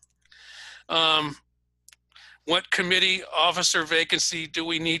 What committee officer vacancy do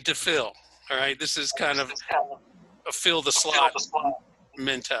we need to fill? All right, this is kind of a fill the slot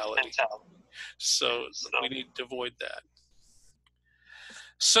mentality. So we need to avoid that.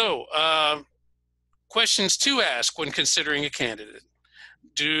 So questions to ask when considering a candidate.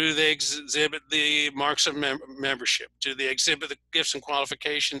 Do they exhibit the marks of membership? Do they exhibit the gifts and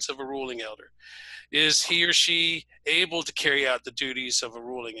qualifications of a ruling elder? Is he or she able to carry out the duties of a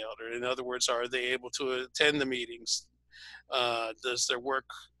ruling elder? In other words, are they able to attend the meetings? Does their work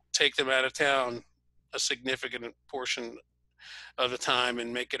take them out of town a significant portion of the time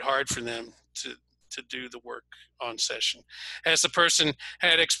and make it hard for them to do the work on session? Has the person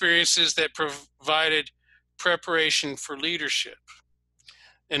had experiences that provided preparation for leadership?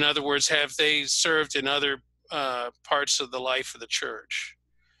 In other words, have they served in other parts of the life of the church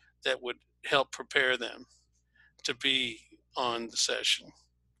that would help prepare them to be on the session?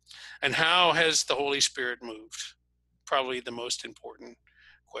 And how has the Holy Spirit moved? Probably the most important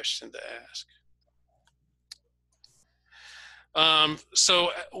question to ask.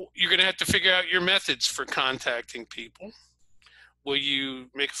 So you're going to have to figure out your methods for contacting people. Will you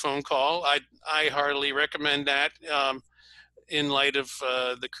make a phone call? I heartily recommend that in light of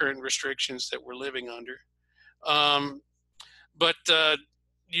the current restrictions that we're living under. But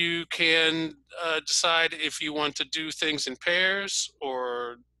you can decide if you want to do things in pairs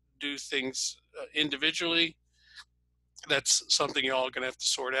or do things individually. That's something you're all going to have to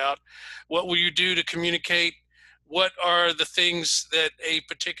sort out. What will you do to communicate? What are the things that a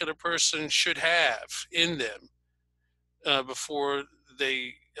particular person should have in them before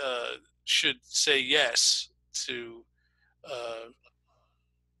they should say yes to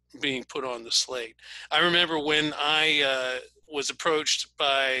being put on the slate? I remember when I was approached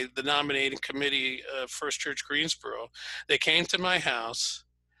by the nominating committee of First Church Greensboro. They came to my house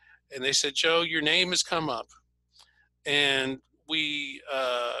and they said, "Joe, your name has come up, and we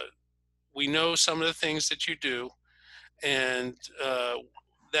know some of the things that you do, and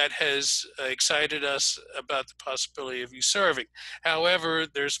that has excited us about the possibility of you serving. However,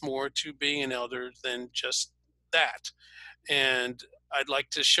 there's more to being an elder than just that. And I'd like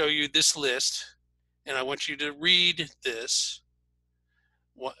to show you this list, and I want you to read this,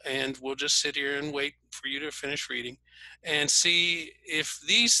 and we'll just sit here and wait for you to finish reading and see if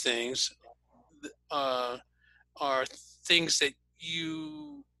these things are things that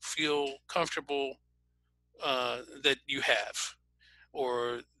you feel comfortable that you have,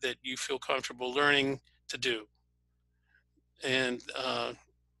 or that you feel comfortable learning to do." And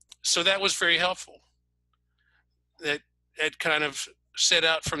so that was very helpful. That kind of set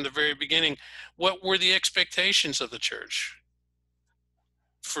out from the very beginning what were the expectations of the church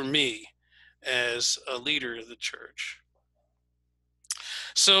for me as a leader of the church.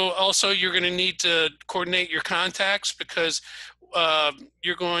 So also you're going to need to coordinate your contacts, because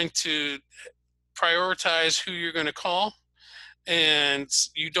you're going to prioritize who you're going to call, and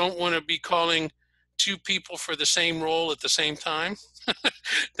you don't want to be calling two people for the same role at the same time.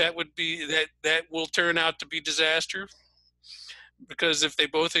 That would be that will turn out to be disaster, because if they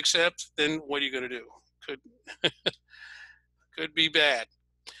both accept, then what are you going to do? Could be bad.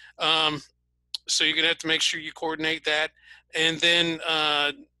 So you're going to have to make sure you coordinate that. And then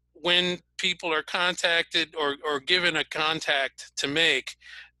when people are contacted or given a contact to make,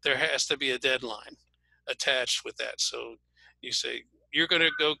 there has to be a deadline attached with that. So you say, you're going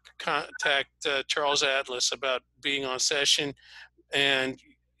to go contact Charles Atlas about being on session, and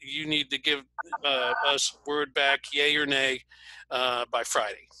you need to give us word back, yay or nay, by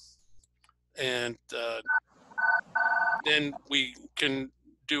Friday. And then we can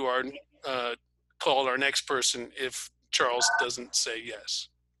do our call our next person if Charles doesn't say yes.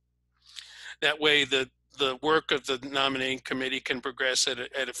 That way the work of the nominating committee can progress at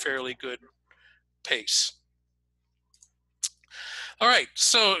a fairly good pace. All right,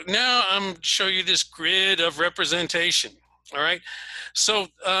 so now I'm going to show you this grid of representation. All right, so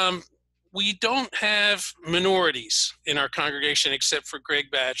we don't have minorities in our congregation except for Greg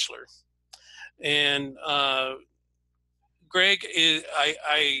Batchelor. And Greg is,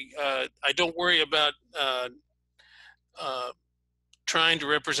 I don't worry about trying to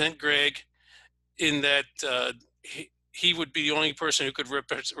represent Greg, in that he would be the only person who could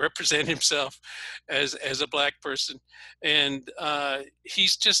represent himself as a black person, and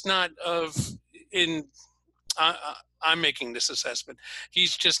he's just not I'm making this assessment.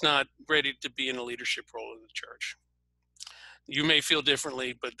 He's just not ready to be in a leadership role in the church. You may feel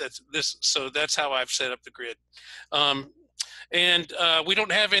differently, but that's how I've set up the grid. And we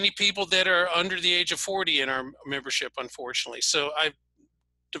don't have any people that are under the age of 40 in our membership, unfortunately. So I've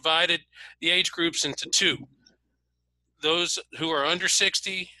divided the age groups into two: those who are under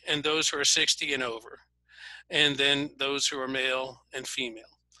 60 and those who are 60 and over, and then those who are male and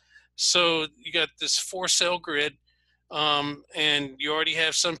female. So you got this 4-cell grid, and you already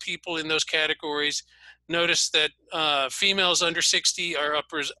have some people in those categories. Notice that females under 60 are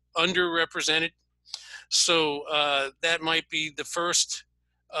underrepresented. So that might be the first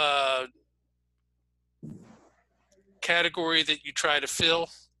category that you try to fill.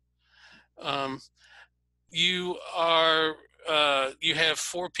 You have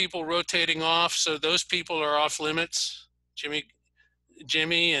 4 people rotating off, so those people are off limits: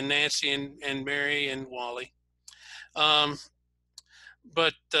 Jimmy and Nancy and Mary and Wally.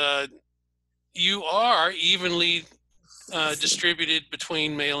 But you are evenly distributed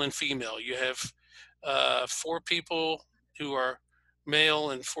between male and female. You have 4 people who are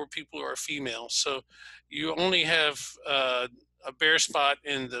male and 4 people who are female. So you only have a bare spot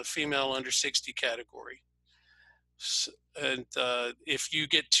in the female under 60 category. And if you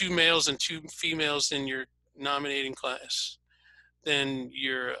get 2 males and 2 females in your nominating class, then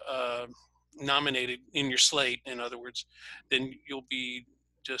you're nominated in your slate, in other words, then you'll be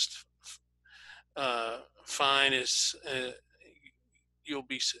just fine, as you'll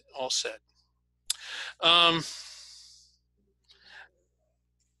be all set.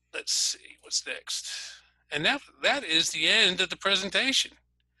 Let's see what's next. And that is the end of the presentation.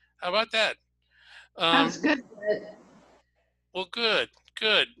 How about that? Sounds good. Well, good.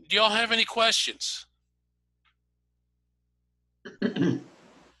 Do y'all have any questions?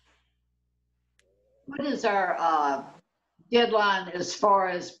 What is our deadline as far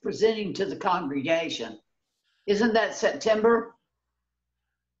as presenting to the congregation? Isn't that September?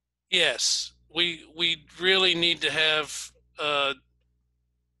 Yes, we really need to have a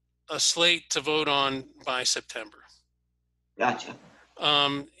slate to vote on by September. Gotcha.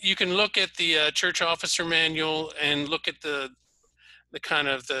 You can look at the church officer manual and look at the kind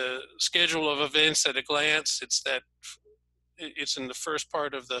of the schedule of events at a glance. It's in the first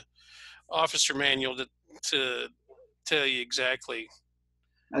part of the officer manual to tell you exactly.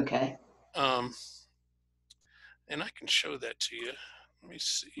 Okay. And I can show that to you. Let me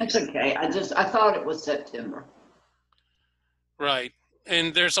see. That's okay. I thought it was September. Right.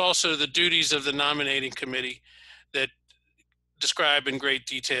 And there's also the duties of the nominating committee that describe in great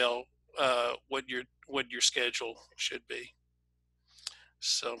detail what your schedule should be.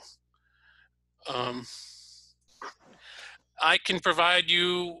 So I can provide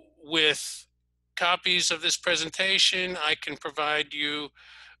you with copies of this presentation. I can provide you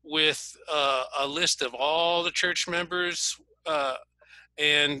with a list of all the church members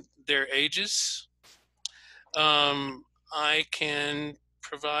and their ages. I can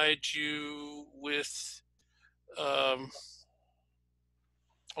provide you with, well,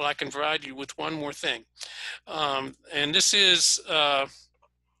 I can provide you with one more thing. And this is the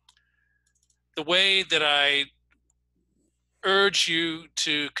way that I urge you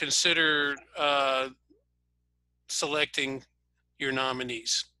to consider selecting your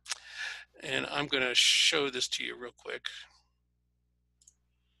nominees. And I'm going to show this to you real quick.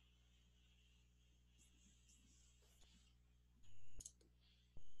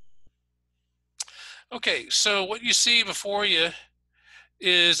 Okay, so what you see before you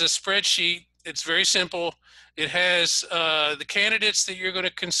is a spreadsheet. It's very simple. It has the candidates that you're going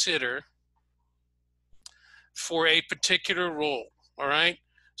to consider for a particular role. All right.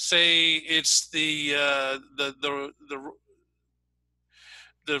 Say it's the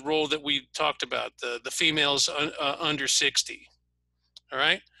role that we talked about, the females under 60. All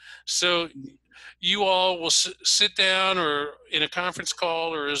right. So you all will sit down or in a conference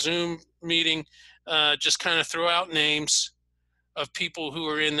call or a Zoom meeting, just kind of throw out names of people who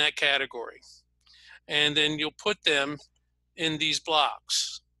are in that category. And then you'll put them in these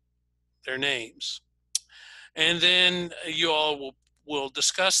blocks, their names. And then you all will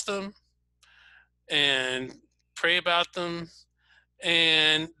discuss them and pray about them.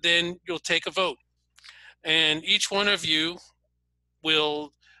 And then you'll take a vote. And each one of you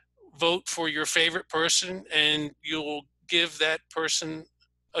will vote for your favorite person, and you'll give that person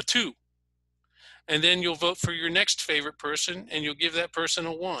a 2. And then you'll vote for your next favorite person, and you'll give that person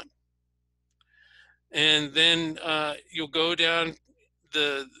a 1. And then you'll go down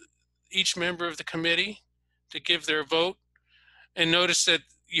each member of the committee to give their vote, and notice that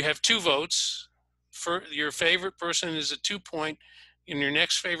you have 2 votes. For your favorite person is a 2 point, and your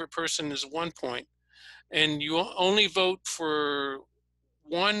next favorite person is 1 point. And you only vote for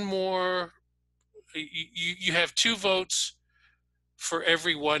one more. You have 2 votes for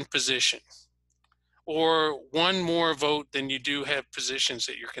every 1 position, or 1 more vote than you do have positions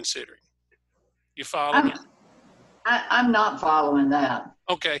that you're considering. You follow me? I'm not following that.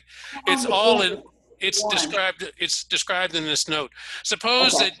 Okay, it's all in. It's described in this note.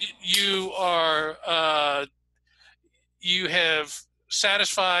 Suppose that you are you have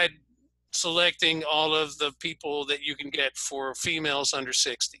satisfied selecting all of the people that you can get for females under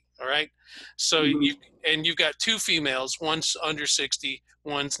 60. All right. So you've got 2 females, one's under 60,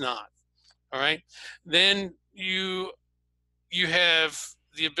 one's not. All right. Then you have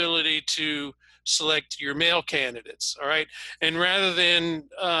the ability to select your male candidates. All right. And rather than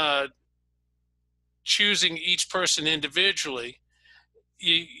choosing each person individually,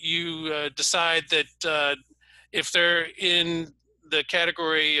 you decide that if they're in the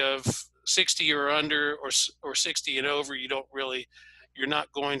category of 60 or under, or 60 and over, you're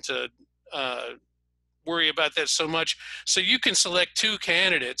not going to worry about that so much. So you can select 2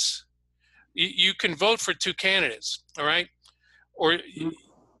 candidates. You can vote for 2 candidates, all right? Or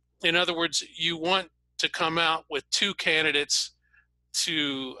in other words, you want to come out with 2 candidates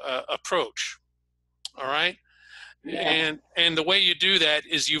to approach. All right. Yeah. And the way you do that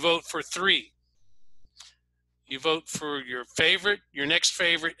is you vote for 3. You vote for your favorite, your next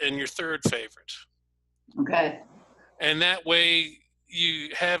favorite, and your third favorite. Okay. And that way you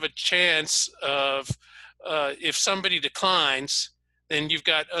have a chance of, if somebody declines, then you've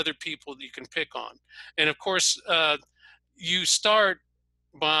got other people that you can pick on. And of course, you start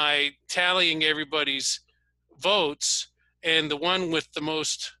by tallying everybody's votes, and the one with the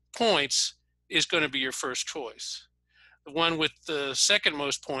most points is going to be your first choice. The one with the second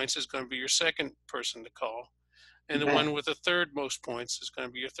most points is going to be your second person to call. And the Okay. one with the third most points is going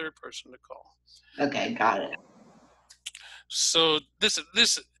to be your third person to call. Okay, got it. So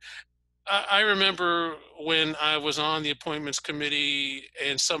I remember when I was on the appointments committee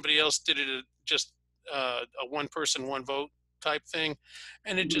and somebody else did it just a 1 person, 1 vote type thing,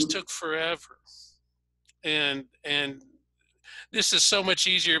 and it just took forever. And this is so much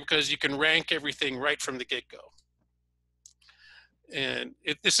easier because you can rank everything right from the get-go. And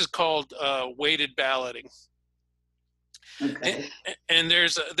this is called weighted balloting. Okay. And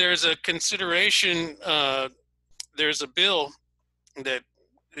there's a consideration. There's a bill that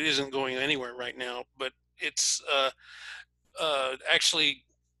isn't going anywhere right now, but it's actually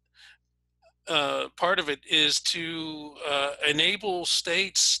part of it is to enable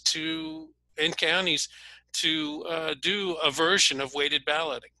states and counties to do a version of weighted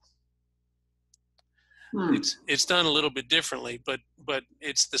balloting. It's done a little bit differently, but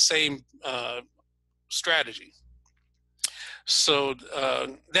it's the same strategy. So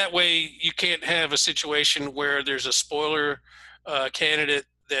that way you can't have a situation where there's a spoiler candidate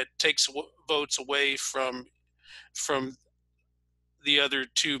that takes votes away from the other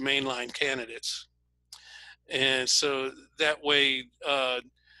 2 mainline candidates. And so that way,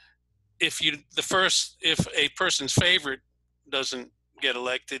 if a person's favorite doesn't get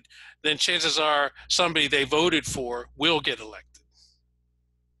elected, then chances are somebody they voted for will get elected.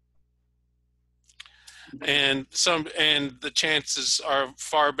 And the chances are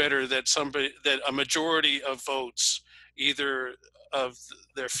far better that a majority of votes, either of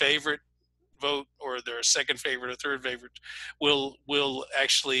their favorite vote or their second favorite or third favorite, will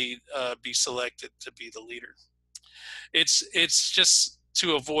actually be selected to be the leader. It's just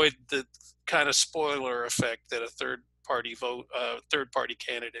to avoid the kind of spoiler effect that a third party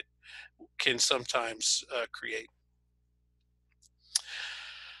candidate can sometimes create.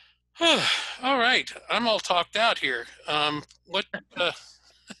 All right, I'm all talked out here. What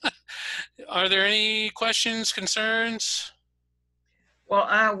are there any questions, concerns? Well,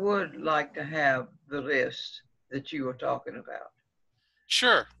 I would like to have the list that you were talking about.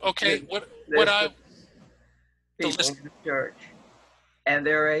 Sure. Okay. The people in the church and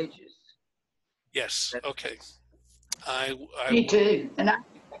their ages. Yes. Okay. Me too. And I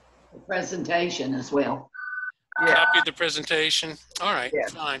the presentation as well. Yeah. Copy the presentation. All right.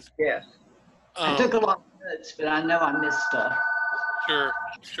 Yes. Fine. Yes. I took a lot of notes, but I know I missed stuff.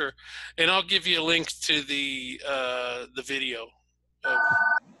 Sure. And I'll give you a link to the video of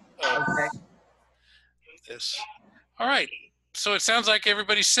Okay. this. All right. So it sounds like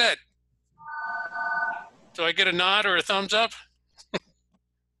everybody's set. Do I get a nod or a thumbs up?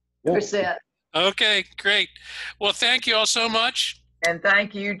 We're set. Okay, great. Well, thank you all so much. And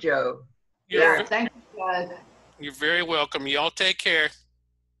thank you, Joe. Thank you, Joe. You're very welcome. You all take care.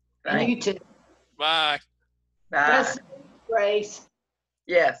 And you too. Bye. Bye. Grace.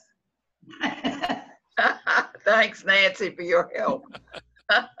 Yes. Thanks, Nancy, for your help.